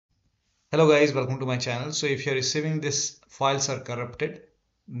Hello guys, welcome to my channel. So if you're receiving this files are corrupted,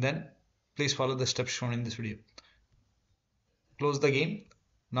 then please follow the steps shown in this video. Close the game.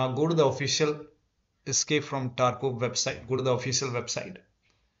 Now go to the official escape from Tarkov website. Go to the official website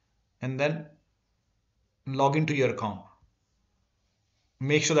and then log into your account.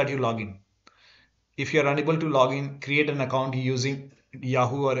 Make sure that you log in. If you're unable to log in, create an account using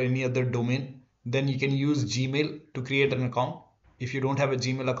Yahoo or any other domain. Then you can use Gmail to create an account. If you don't have a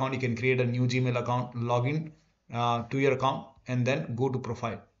Gmail account, you can create a new Gmail account, log in to your account and then go to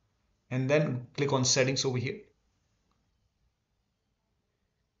profile. And then click on settings over here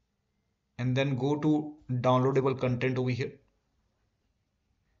and then go to downloadable content over here,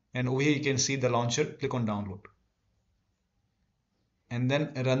 and over here you can see the launcher. Click on download and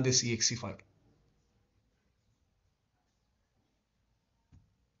then run this exe file.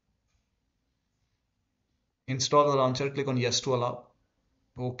 Install the launcher, click on yes to allow.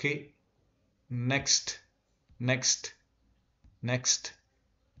 Okay, next, next, next,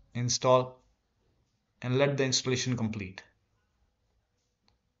 install, and let the installation complete.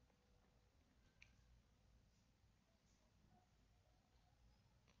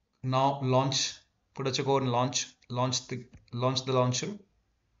 Now launch, put a check on launch the launcher.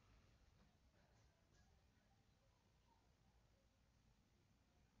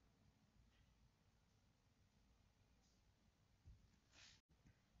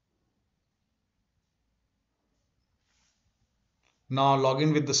 Now log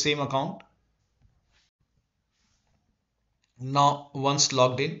in with the same account. Now once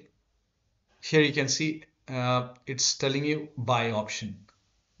logged in, here you can see it's telling you buy option,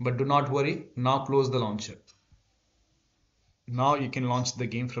 but do not worry. Now close the launcher. Now you can launch the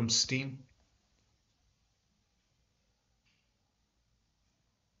game from Steam.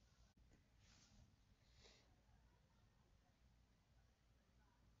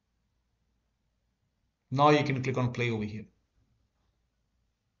 Now you can click on play over here.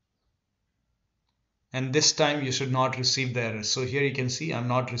 And this time you should not receive the error. So here you can see I'm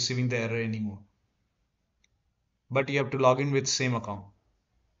not receiving the error anymore. But you have to log in with same account.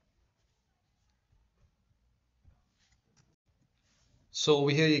 So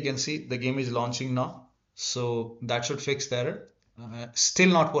over here you can see the game is launching now. So that should fix the error. Still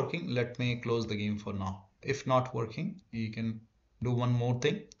not working. Let me close the game for now. If not working, you can do one more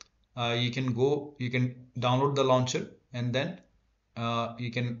thing. You can download the launcher and then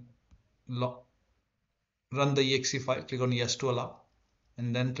you can run the exe file. Click on yes to allow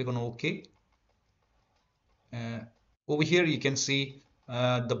and then click on OK. Over here you can see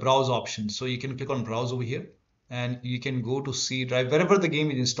the browse option. So you can click on browse over here and you can go to C drive. Wherever the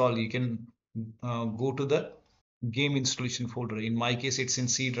game is installed, you can go to the game installation folder. In my case, it's in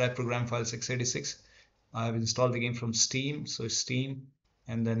C drive program files x86. I have installed the game from Steam. So Steam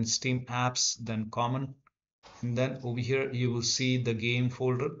and then Steam apps, then common. And then over here you will see the game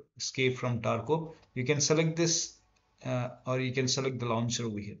folder, escape from Tarkov. You can select this or you can select the launcher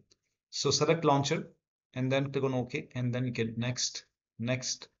over here. So select launcher and then click on OK, and then you can next,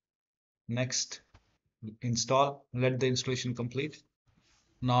 install, let the installation complete.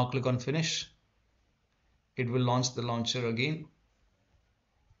 Now click on finish. It will launch the launcher again.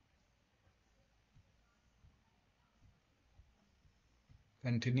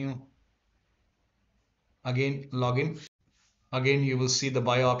 Continue. Again login. Again you will see the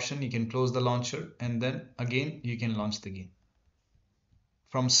buy option. You can close the launcher and then again you can launch the game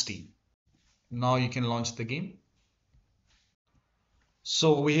from Steam. Now you can launch the game.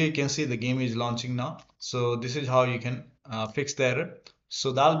 So over here you can see the game is launching now. So this is how you can fix the error.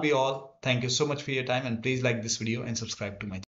 So that'll be all. Thank you so much for your time, and please like this video and subscribe to my channel.